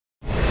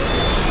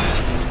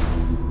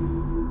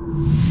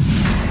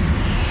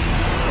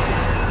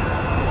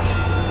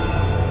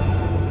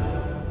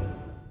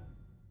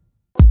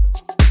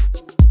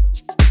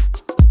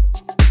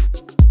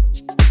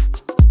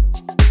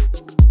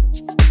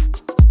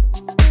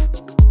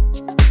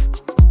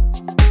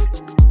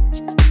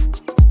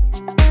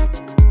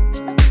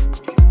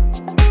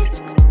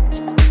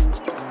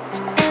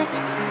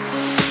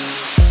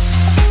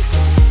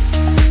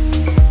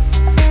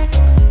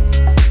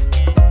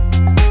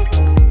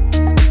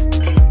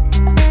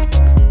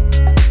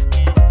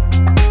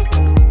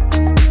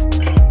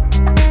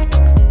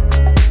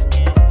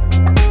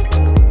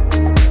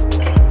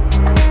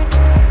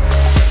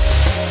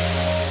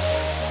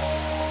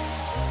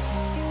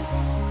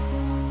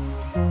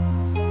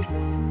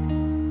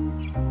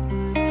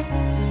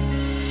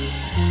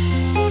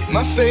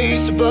My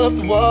face above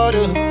the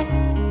water,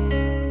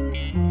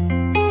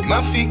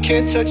 my feet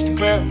can't touch the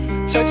ground,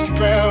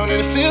 and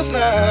it feels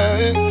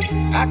like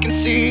I can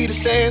see the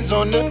sands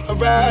on the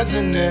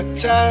horizon every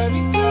time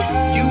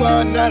you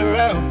are not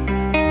around.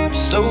 I'm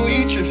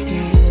slowly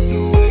drifting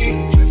away,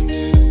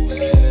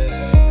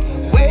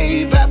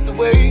 wave after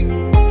wave,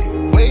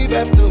 wave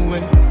after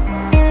wave.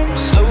 I'm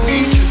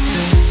slowly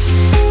drifting,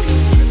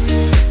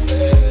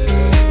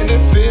 and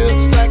it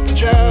feels like I'm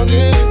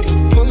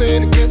drowning,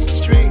 pulling against the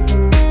stream,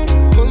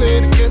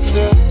 pulling against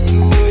the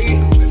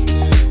wave.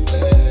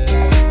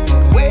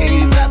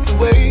 Wave after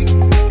wave,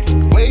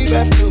 wave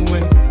after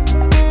wave.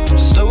 I'm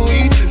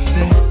slowly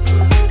drifting.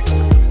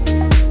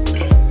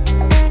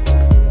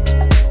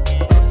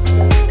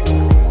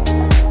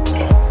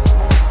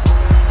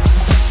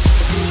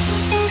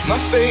 My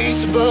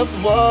face above the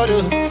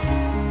water,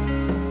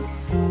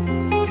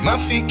 my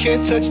feet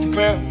can't touch the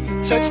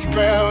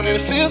ground, and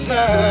it feels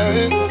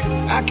like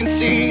I can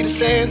see the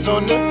sands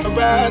on the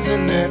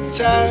horizon every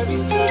time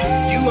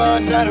you are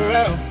not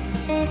around.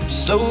 I'm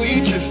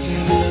slowly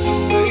drifting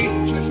away,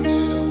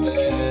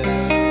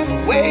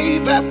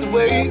 wave after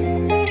wave,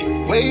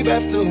 wave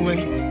after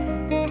wave.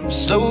 I'm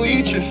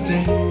slowly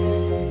drifting,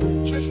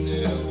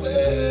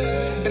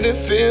 and it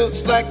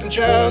feels like I'm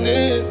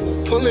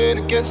drowning, pulling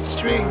against the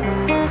stream,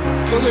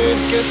 pulling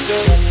against the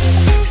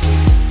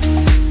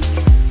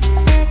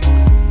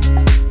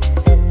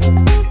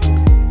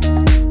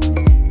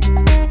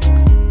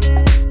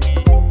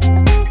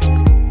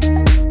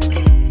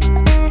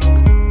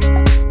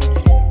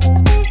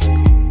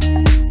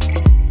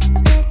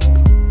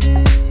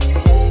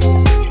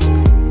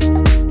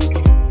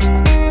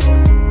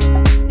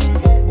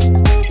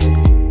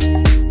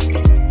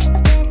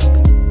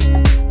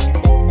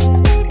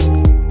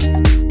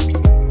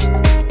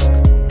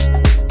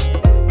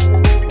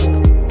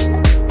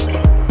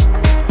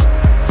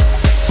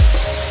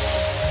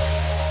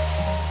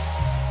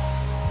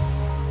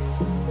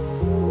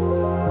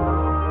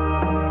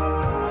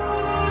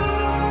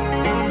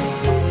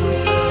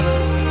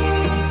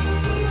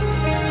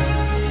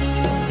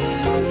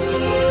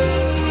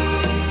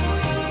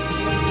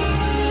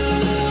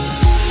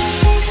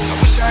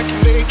I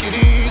can make it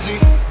easy,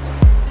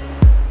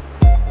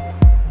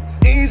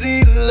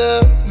 easy to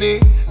love me,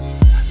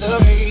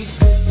 love me.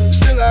 But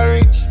still I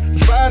reach and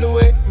find a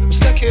way. I'm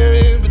stuck here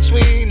in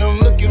between. I'm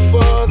looking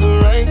for the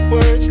right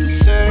words to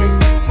say.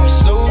 I'm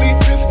slowly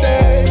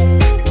drifting,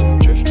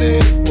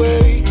 drifting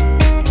away,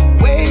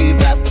 wave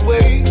after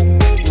wave,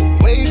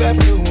 wave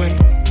after wave.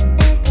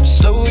 I'm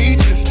slowly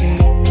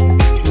drifting,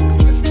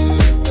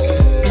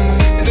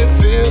 and it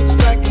feels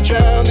like I'm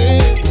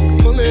drowning,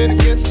 pulling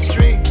against the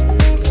stream,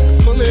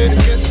 pulling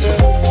against the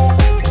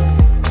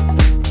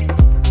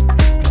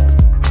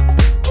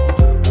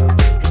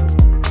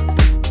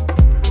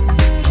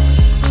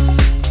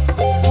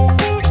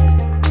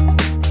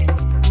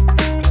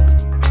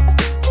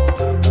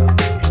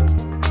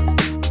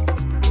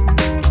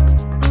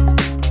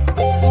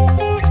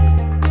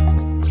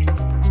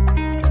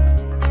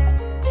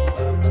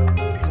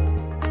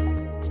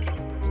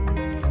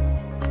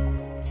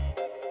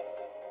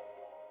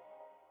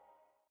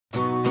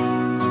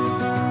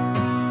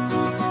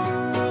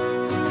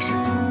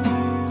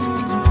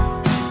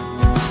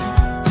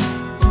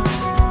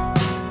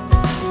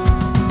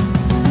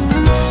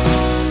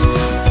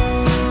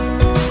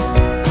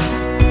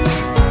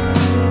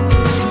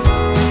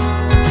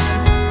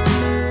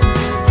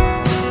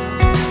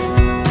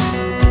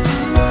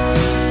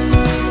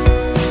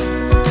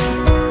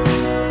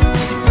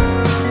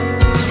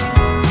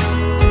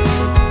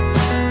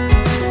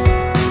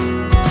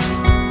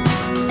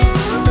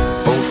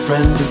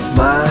friend of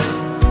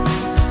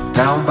mine,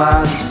 down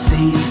by the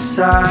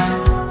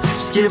seaside,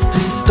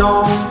 skipping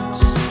stones.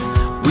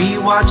 We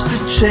watch the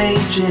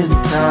change in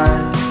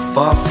tide,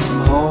 far from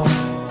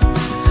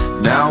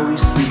home. Now we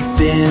sleep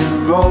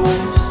in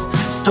rows,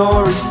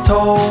 stories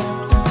told,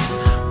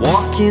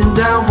 walking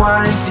down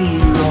windy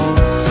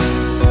roads.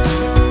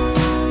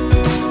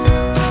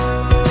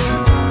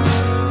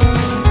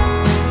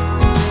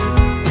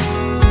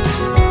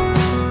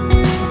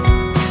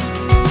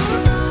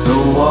 The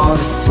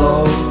water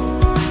flows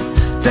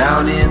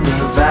down in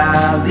the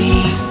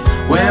valley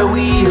where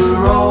we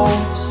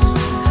arose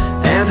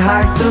and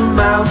hiked the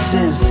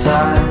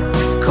mountainside,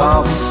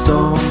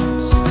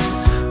 cobblestones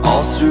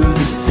all through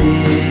the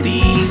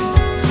cities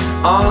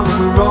on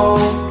the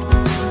road.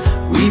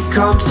 We've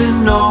come to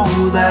know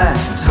that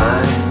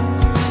time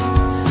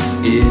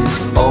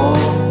is all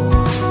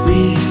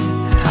we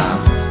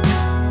have,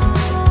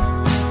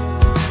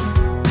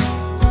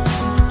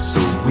 so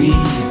we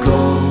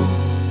go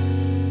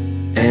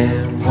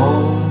and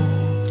won't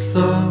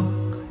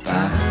look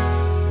back.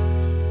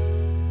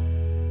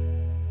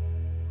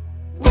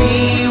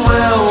 We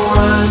will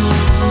run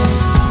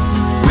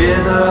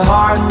with a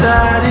heart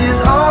that is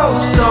oh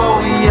so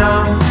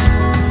young.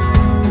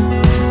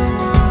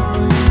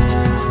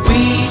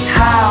 We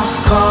have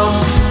come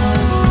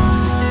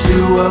to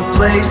a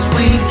place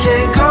we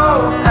can go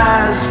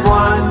as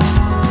one.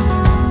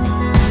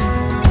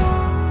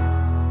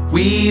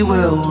 We we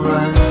will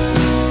run.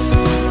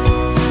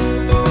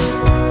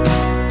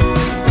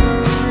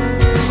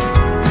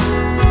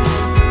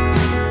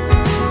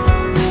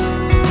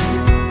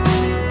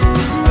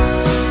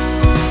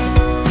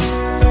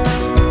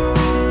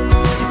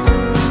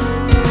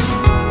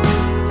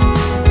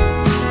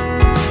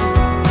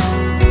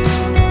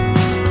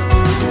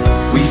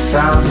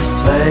 Found a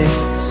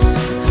place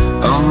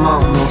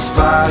among those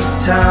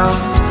 5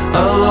 towns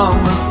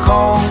along the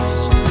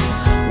coast,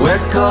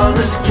 where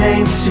colors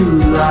came to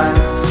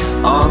life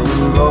on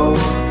the road.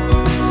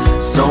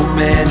 So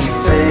many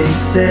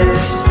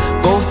faces,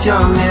 both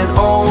young and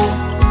old.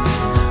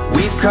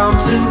 We've come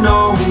to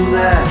know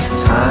that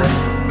time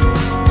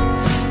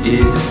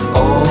is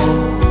all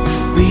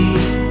we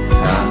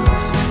have.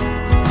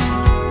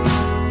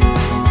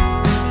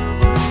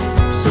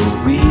 So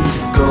we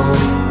go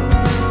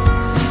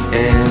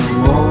and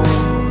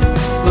won't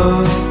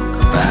look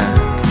back.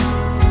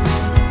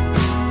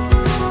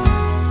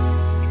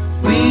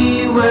 We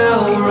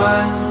will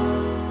run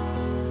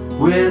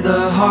with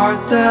a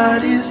heart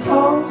that is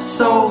oh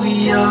so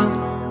young.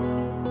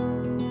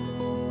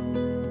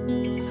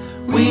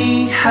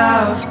 We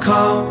have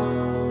come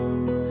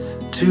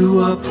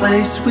to a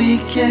place we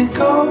can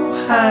go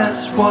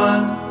as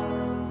one.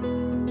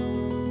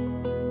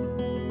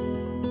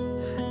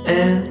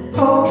 And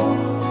oh,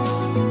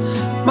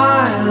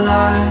 my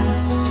life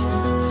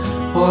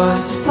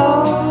was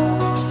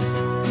lost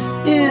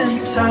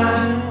in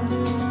time,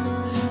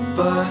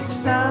 but